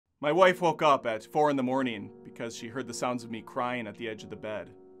My wife woke up at 4 in the morning because she heard the sounds of me crying at the edge of the bed.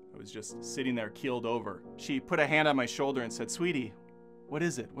 I was just sitting there keeled over. She put a hand on my shoulder and said, "Sweetie, what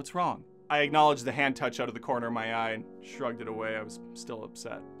is it? What's wrong?" I acknowledged the hand touch out of the corner of my eye and shrugged it away. I was still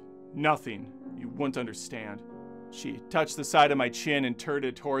upset. "Nothing. You wouldn't understand." She touched the side of my chin and turned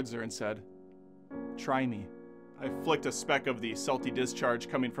it towards her and said, "Try me." I flicked a speck of the salty discharge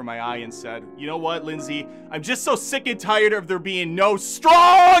coming from my eye and said, "You know what, Lindsay? I'm just so sick and tired of there being no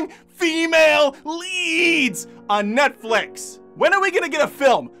strong female leads on Netflix. When are we gonna get a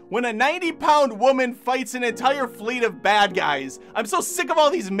film when a 90-pound woman fights an entire fleet of bad guys? I'm so sick of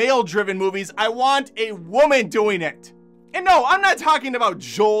all these male-driven movies. I want a woman doing it." And no, I'm not talking about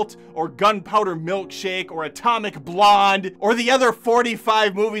Jolt or Gunpowder Milkshake or Atomic Blonde or the other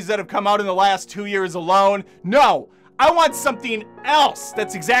 45 movies that have come out in the last 2 years alone. No, I want something else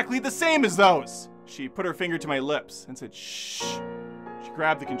that's exactly the same as those. She put her finger to my lips and said, "Shh." She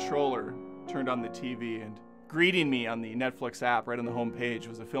grabbed the controller, turned on the TV, and greeting me on the Netflix app right on the home page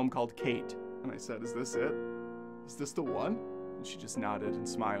was a film called Kate. And I said, "Is this it? Is this the one?" And she just nodded and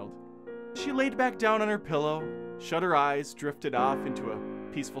smiled. She laid back down on her pillow, shut her eyes, drifted off into a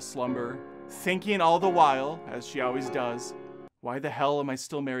peaceful slumber, thinking all the while, as she always does, why the hell am I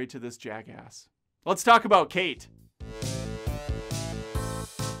still married to this jackass? Let's talk about Kate.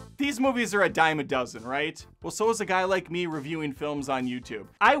 These movies are a dime a dozen, right? Well, so is a guy like me reviewing films on YouTube.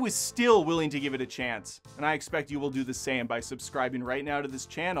 I was still willing to give it a chance, and I expect you will do the same by subscribing right now to this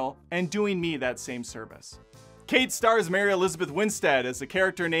channel and doing me that same service. Kate stars Mary Elizabeth Winstead as a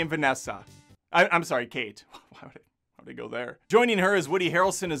character named Vanessa. I'm sorry, Kate. How'd I go there? Joining her is Woody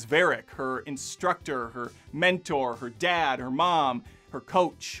Harrelson as Varric, her instructor, her mentor, her dad, her mom, her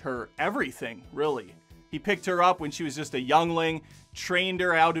coach, her everything, really. He picked her up when she was just a youngling, trained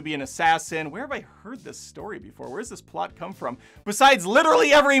her how to be an assassin. Where have I heard this story before? Where's this plot come from? Besides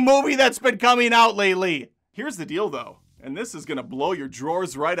literally every movie that's been coming out lately. Here's the deal though, and this is gonna blow your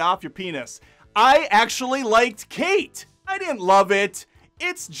drawers right off your penis. I actually liked Kate. I didn't love it.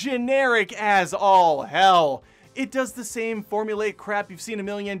 It's generic as all hell. It does the same formulaic crap you've seen a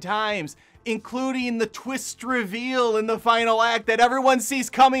million times, including the twist reveal in the final act that everyone sees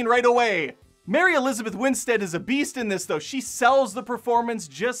coming right away. Mary Elizabeth Winstead is a beast in this though. She sells the performance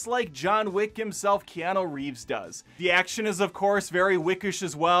just like John Wick himself, Keanu Reeves, does. The action is of course very Wickish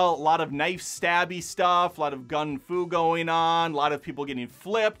as well. A lot of knife stabby stuff, a lot of gun fu going on, a lot of people getting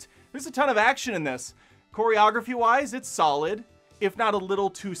flipped. There's a ton of action in this. Choreography-wise, it's solid, if not a little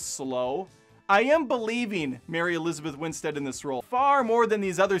too slow. I am believing Mary Elizabeth Winstead in this role far more than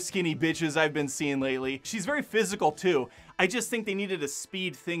these other skinny bitches I've been seeing lately. She's very physical too. I just think they needed to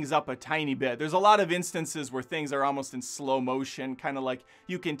speed things up a tiny bit. There's a lot of instances where things are almost in slow motion, kind of like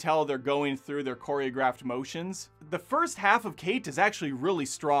you can tell they're going through their choreographed motions. The first half of Kate is actually really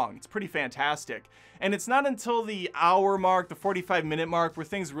strong. It's pretty fantastic. And it's not until the hour mark, the 45-minute mark, where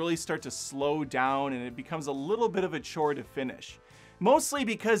things really start to slow down and it becomes a little bit of a chore to finish. Mostly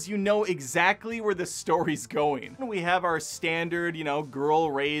because you know exactly where the story's going. We have our standard,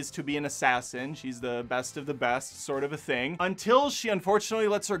 girl raised to be an assassin. She's the best of the best, sort of a thing. Until she unfortunately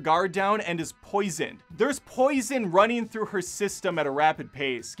lets her guard down and is poisoned. There's poison running through her system at a rapid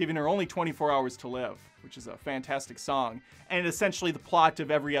pace, giving her only 24 hours to live, which is a fantastic song. And essentially the plot of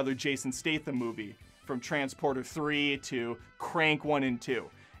every other Jason Statham movie, from Transporter 3 to Crank 1 and 2.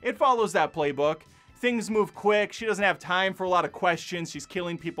 It follows that playbook. Things move quick, she doesn't have time for a lot of questions, she's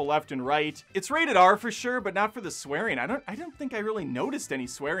killing people left and right. It's rated R for sure, but not for the swearing. I don't think I really noticed any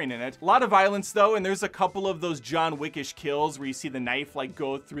swearing in it. A lot of violence though, and there's a couple of those John Wickish kills where you see the knife like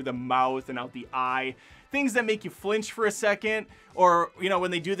go through the mouth and out the eye. Things that make you flinch for a second, or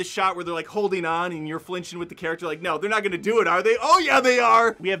when they do the shot where they're like holding on and you're flinching with the character, like, no, they're not gonna do it, are they? Oh yeah, they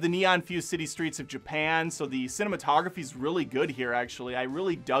are! We have the neon-fused city streets of Japan, so the cinematography is really good here, actually. I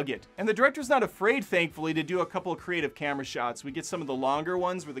really dug it. And the director's not afraid, thankfully, to do a couple of creative camera shots. We get some of the longer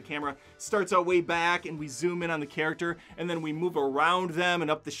ones where the camera starts out way back and we zoom in on the character, and then we move around them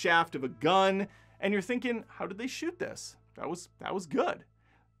and up the shaft of a gun, and you're thinking, how did they shoot this? That was good.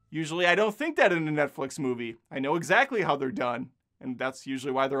 Usually I don't think that in a Netflix movie. I know exactly how they're done, and that's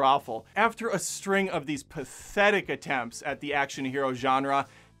usually why they're awful. After a string of these pathetic attempts at the action hero genre,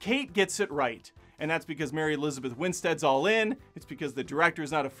 Kate gets it right. And that's because Mary Elizabeth Winstead's all in. It's because the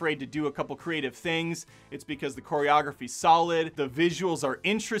director's not afraid to do a couple creative things. It's because the choreography's solid. The visuals are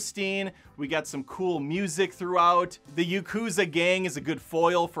interesting. We got some cool music throughout. The Yakuza gang is a good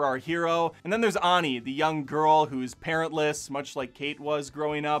foil for our hero. And then there's Ani, the young girl who's parentless, much like Kate was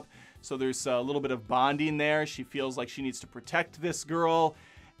growing up. So there's a little bit of bonding there. She feels like she needs to protect this girl.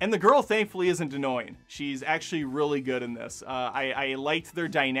 And the girl, thankfully, isn't annoying. She's actually really good in this. I liked their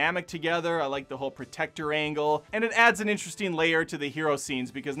dynamic together. I like the whole protector angle. And it adds an interesting layer to the hero scenes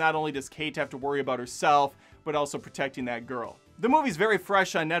because not only does Kate have to worry about herself, but also protecting that girl. The movie's very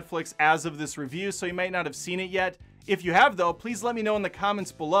fresh on Netflix as of this review, so you might not have seen it yet. If you have, though, please let me know in the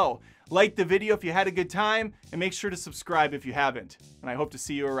comments below. Like the video if you had a good time, and make sure to subscribe if you haven't. And I hope to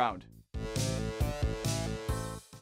see you around.